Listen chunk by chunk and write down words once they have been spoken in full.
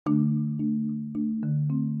Hello,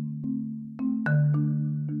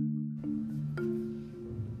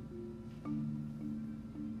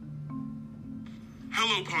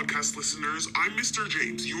 podcast listeners. I'm Mr.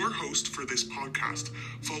 James, your host for this podcast.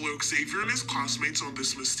 Follow Xavier and his classmates on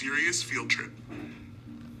this mysterious field trip.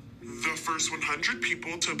 The first 100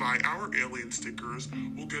 people to buy our alien stickers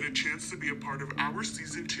will get a chance to be a part of our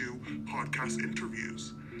Season 2 podcast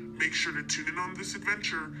interviews. Make sure to tune in on this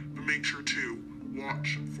adventure, but make sure to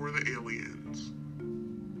watch for the aliens.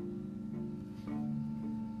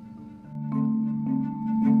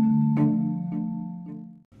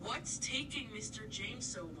 What's taking Mr. James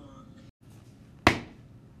so long?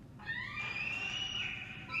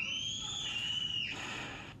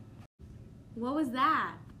 What was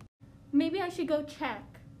that? Maybe I should go check.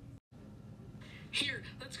 Here,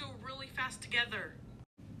 let's go really fast together.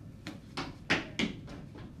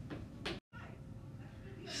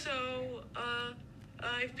 So,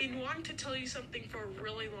 I've been wanting to tell you something for a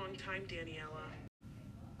really long time, Daniela.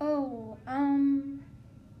 Oh,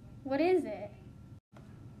 what is it?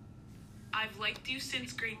 I've liked you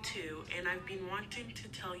since grade 2, and I've been wanting to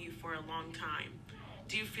tell you for a long time.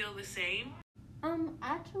 Do you feel the same?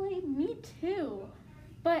 Actually, me too.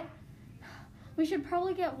 But we should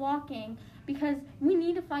probably get walking because we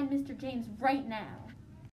need to find Mr. James right now.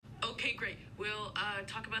 Okay, great. We'll,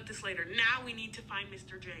 talk about this later. Now we need to find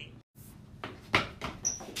Mr. James.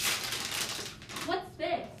 What's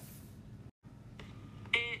this?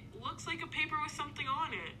 It looks like a paper with something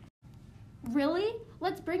on it. Really?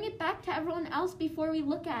 Let's bring it back to everyone else before we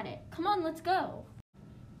look at it. Come on, let's go.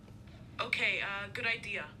 Okay, good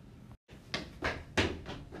idea.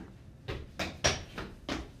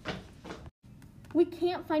 We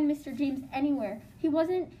can't find Mr. James anywhere. He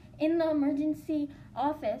wasn't in the emergency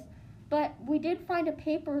office, but we did find a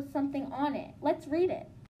paper with something on it. Let's read it.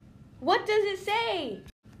 What does it say?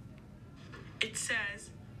 It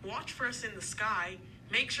says, watch for us in the sky.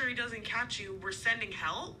 Make sure he doesn't catch you. We're sending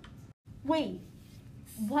help. Wait,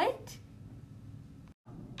 what?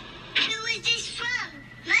 Who is this from?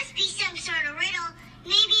 Must be some sort of riddle.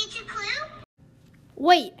 Maybe it's a clue?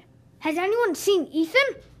 Wait, has anyone seen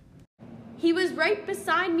Ethan? He was right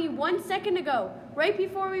beside me 1 second ago, right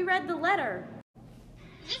before we read the letter.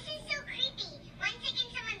 This is so creepy. 1 second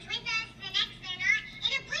someone's with us, the next they're not,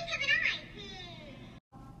 in a blink of an eye.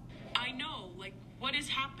 I know, like, what is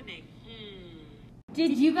happening?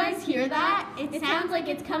 Did you guys hear that? It sounds like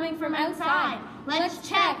it's coming from outside. Let's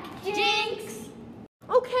check. Jinx!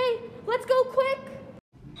 Okay, let's go quick.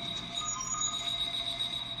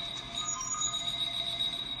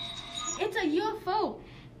 It's a UFO.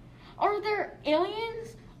 Are there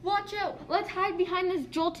aliens? Watch out. Let's hide behind this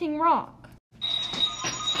jolting rock.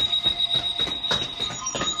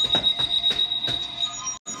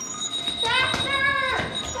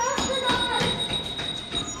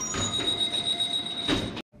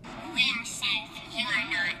 We are safe. You are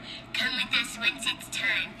not. Come with us once it's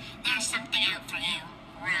time. There's something out for you.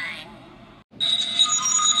 Run.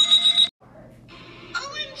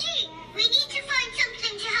 OMG! We need to find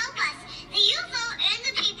something to help us. The UFO and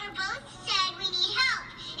the paper both said we need help.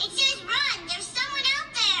 It says run. There's someone out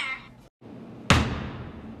there.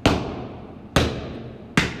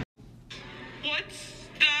 What's